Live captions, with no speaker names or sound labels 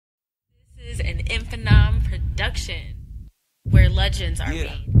Production, where legends are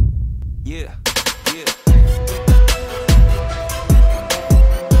made. Yeah.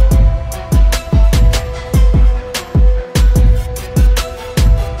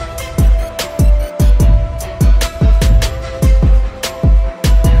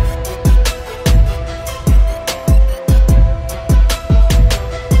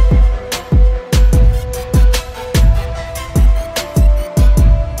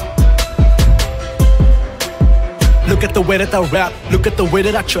 Look at the way that I rap, look at the way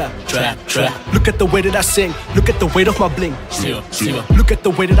that I trap. Look at the way that I sing, look at the weight of my bling. Look at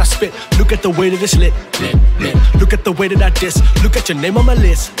the way that I spit, look at the way that it's lit. Look at the way that I diss, look at your name on my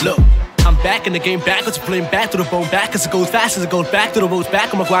list. Look, I'm back in the game, backwards, playing back to the bone, back as it goes fast as it goes back to the roads,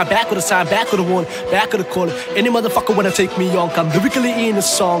 back on my grind, back with a sign, back with a warning, back with a calling. Any motherfucker wanna take me on, I'm lyrically in a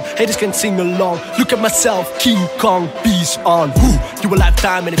song, haters can sing along. Look at myself, King Kong, beast on. Woo, you a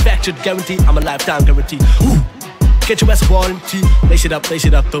lifetime manufactured guarantee, I'm a lifetime guarantee. Woo. Get your ass a warranty. Lace it up,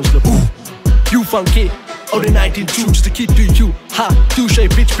 don't slip. Ooh, you funky. Only 19 true, just to keep doing you. Ha, douche,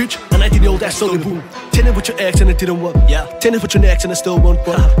 bitch. A 19-year-old ass slowly boom. Tennis with your ex and it didn't work. Yeah. Tennis with your next and it still won't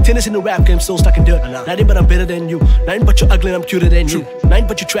work. Tennis in the rap game, still stuck in dirt. Nothing but I'm better than you. Nothing but you're ugly and I'm cuter than you. Nothing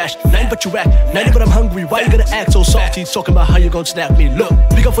but you trash. Nothing but you whack. Nothing but I'm hungry. Why you gonna act so salty? Talking about how you gonna snap me. Look,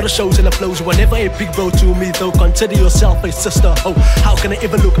 big up for the shows and the flows. You were never a big bro to me though. Consider yourself a sister. Oh, how can I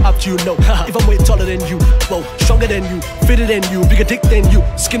ever look up to you? No. If I'm way taller than you, whoa, stronger than you, fitter than you, bigger dick than you,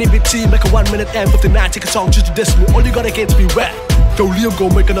 skinny big T, make a 1 minute and 59. Take a song just to diss me. All you got against me rap. Yo, Liam, go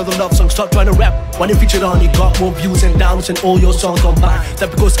make another love song. Start trying to rap. When you featured on, it got more views and downs and all your songs combined.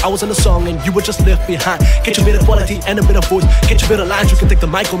 That because I was in the song and you were just left behind. Get your bit of quality and a bit of voice. Get your bit of lines. You can take the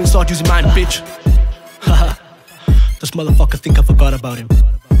mic home and start using mine, bitch. Haha. This motherfucker think I forgot about him.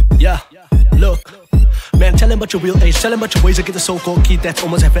 Yeah, look. Man, tell him about your real age. Tell him about your ways to get the so-called kid that's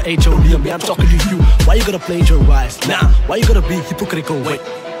almost half an age. Oh, Liam, man, I'm talking to you. Why you gotta plagiarize? Nah, why you gotta be hypocritical? Wait,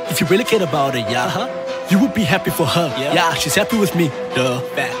 if you really cared about it, yeah, you would be happy for her. Yeah, she's happy with me. Duh.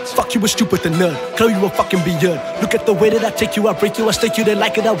 Facts. Fuck you a stupid and nerd. Call you a fucking beard. Look at the way that I take you, I break you, I stake you. They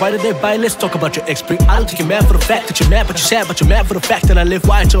like it, I write it, they buy it. Let's talk about your ex. I don't think you're mad for the fact that you're mad, but you're sad, but you're mad for the fact that I live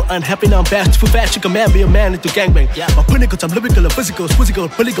wild. You're unhappy, now I'm bad. Too fast, you can mad, be a man into gangbang. Yeah. My pinnacles, I'm lyrical, physical, quizzical,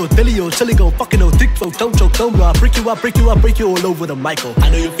 bully go, dilly go, silly go, fucking no dick flow, don't choke, don't blow. I break you all over the Michael. I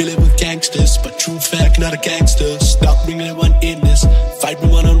know you feel it with gangsters, but true fact, not a gangster. Stop bringing anyone in this. Fight me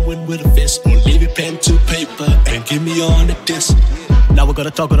one-on-one with a fist, or leave it pen to paper and give me on a disc. Now we're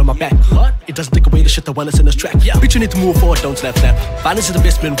gonna talk on my back. It doesn't take away the shit that one that's in this track. Bitch, you need to move forward, don't snap. Violence is the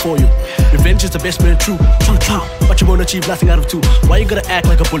best man for you. Revenge is the best man, true. But you won't achieve nothing out of two. Why you gotta act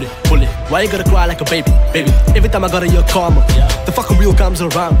like a bully? Why you gotta cry like a baby? Every time I gotta hear karma, the fucking wheel comes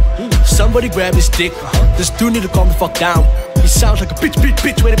around. Somebody grab his dick. This dude need to calm the fuck down. He sounds like a bitch.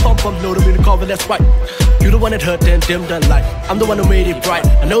 When they pump, load him in the car, but that's right. You the one that hurt, then them done like. I'm the one who made it right.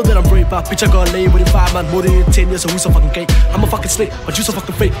 I know that I'm brave, but bitch, I got laid within 5 months, more than 10 years, so who's so fucking gay? I'm a fucking snake, but you so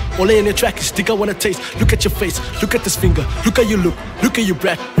fucking fake. All in your track is dick I wanna taste. Look at your face, look at this finger, look how you look at you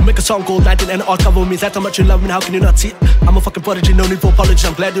brat. You make a song called 19 and all cover me. That's how much you love me, how can you not see it? I'm a fucking prodigy, no need for apology,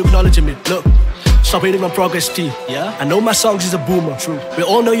 I'm glad you're acknowledging me. Look, stop hating my progress, T. Yeah, I know my songs is a boomer. True. We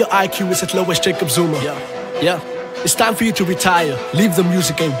all know your IQ is as low as Jacob Zuma. Yeah. It's time for you to retire. Leave the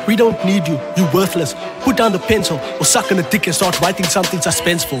music game. We don't need you. You worthless. Put down the pencil or suck on the dick and start writing something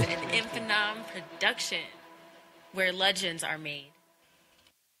suspenseful. An Infinite Production, where legends are made.